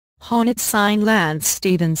Hornets sign Lance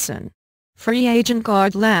Stephenson. Free agent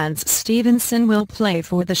guard Lance Stephenson will play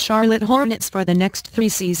for the Charlotte Hornets for the next 3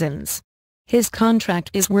 seasons. His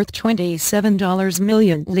contract is worth $27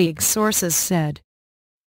 million, league sources said.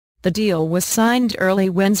 The deal was signed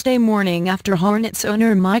early Wednesday morning after Hornets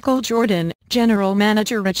owner Michael Jordan, general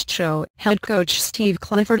manager Rich Cho, head coach Steve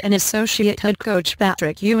Clifford and associate head coach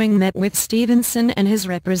Patrick Ewing met with Stephenson and his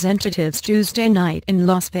representatives Tuesday night in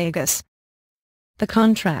Las Vegas. The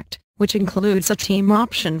contract, which includes a team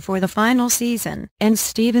option for the final season, ends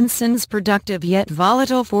Stephenson's productive yet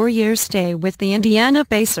volatile 4-year stay with the Indiana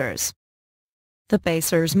Pacers. The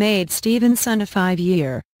Pacers made Stephenson a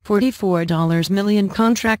 5-year, $44 million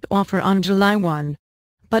contract offer on July 1.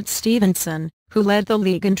 But Stephenson, who led the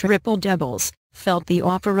league in triple-doubles, felt the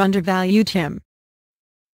offer undervalued him.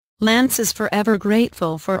 Lance is forever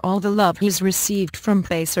grateful for all the love he's received from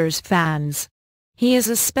Pacers fans. He is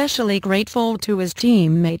especially grateful to his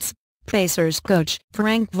teammates, Pacers coach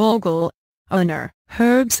Frank Vogel, owner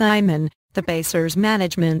Herb Simon, the Pacers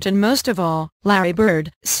management and most of all, Larry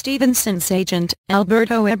Bird, Stephenson's agent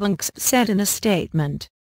Alberto Eblinks said in a statement.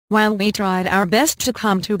 While we tried our best to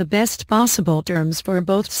come to the best possible terms for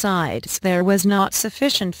both sides, there was not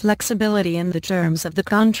sufficient flexibility in the terms of the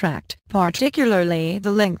contract, particularly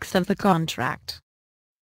the length of the contract.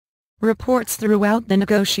 Reports throughout the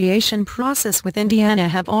negotiation process with Indiana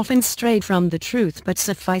have often strayed from the truth, but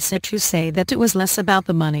suffice it to say that it was less about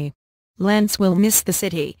the money. Lance will miss the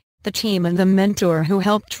city, the team and the mentor who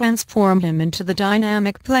helped transform him into the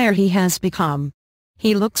dynamic player he has become.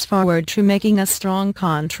 He looks forward to making a strong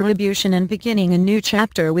contribution and beginning a new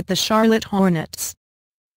chapter with the Charlotte Hornets.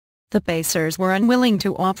 The Pacers were unwilling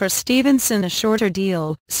to offer Stephenson a shorter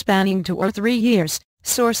deal, spanning 2 or 3 years,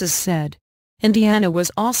 sources said. Indiana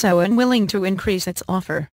was also unwilling to increase its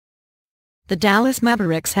offer. The Dallas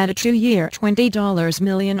Mavericks had a 2-year $20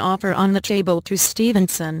 million offer on the table to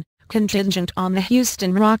Stephenson, contingent on the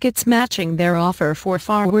Houston Rockets matching their offer for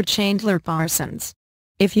forward Chandler Parsons.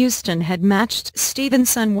 If Houston had matched,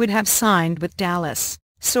 Stephenson would have signed with Dallas,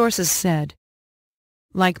 sources said.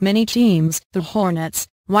 Like many teams, the Hornets,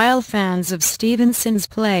 while fans of Stephenson's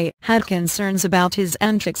play, had concerns about his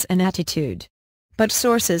antics and attitude. But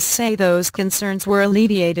sources say those concerns were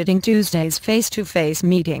alleviated in Tuesday's face-to-face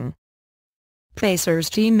meeting. Pacers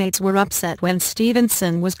teammates were upset when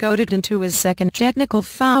Stephenson was goaded into his second technical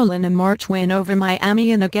foul in a March win over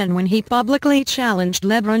Miami and again when he publicly challenged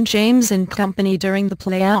LeBron James and company during the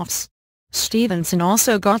playoffs. Stephenson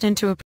also got into a